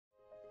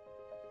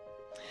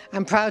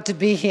I'm proud to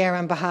be here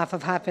on behalf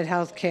of Hartford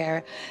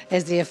Healthcare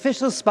as the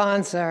official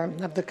sponsor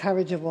of the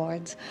Courage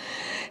Awards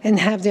and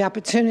have the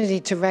opportunity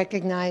to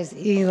recognize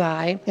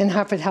Eli. In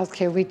Hartford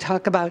Healthcare, we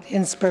talk about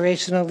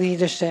inspirational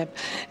leadership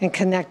and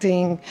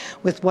connecting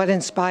with what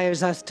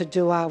inspires us to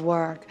do our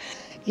work.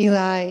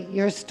 Eli,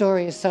 your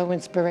story is so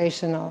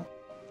inspirational.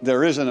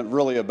 There isn't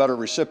really a better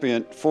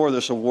recipient for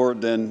this award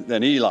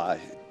than Eli.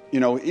 You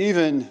know,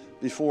 even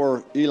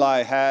before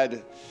Eli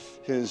had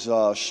his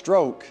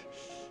stroke,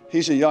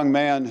 he's a young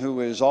man who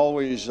has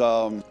always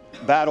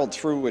battled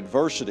through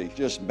adversity,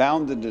 just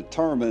bound and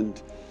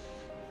determined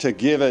to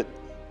give it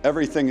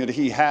everything that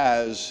he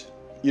has,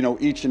 you know,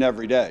 each and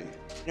every day.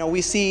 You know,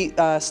 we see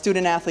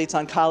student athletes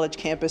on college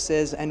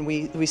campuses, and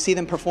we see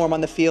them perform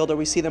on the field or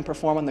we see them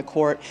perform on the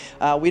court.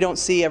 We don't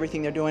see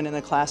everything they're doing in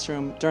the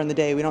classroom during the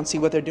day. We don't see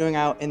what they're doing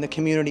out in the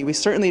community. We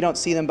certainly don't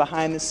see them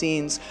behind the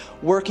scenes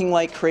working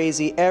like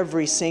crazy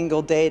every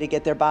single day to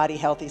get their body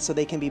healthy so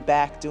they can be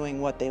back doing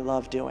what they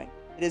love doing.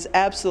 It is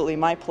absolutely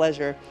my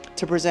pleasure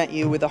to present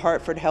you with the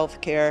Hartford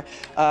Healthcare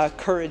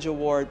Courage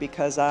Award,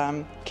 because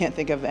I can't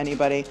think of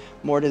anybody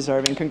more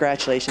deserving.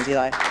 Congratulations,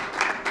 Eli.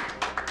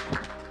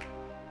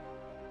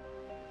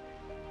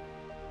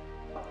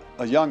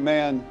 A young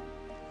man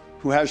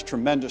who has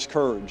tremendous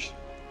courage.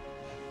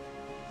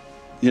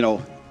 You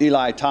know,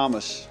 Eli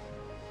Thomas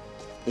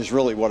is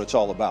really what it's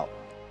all about.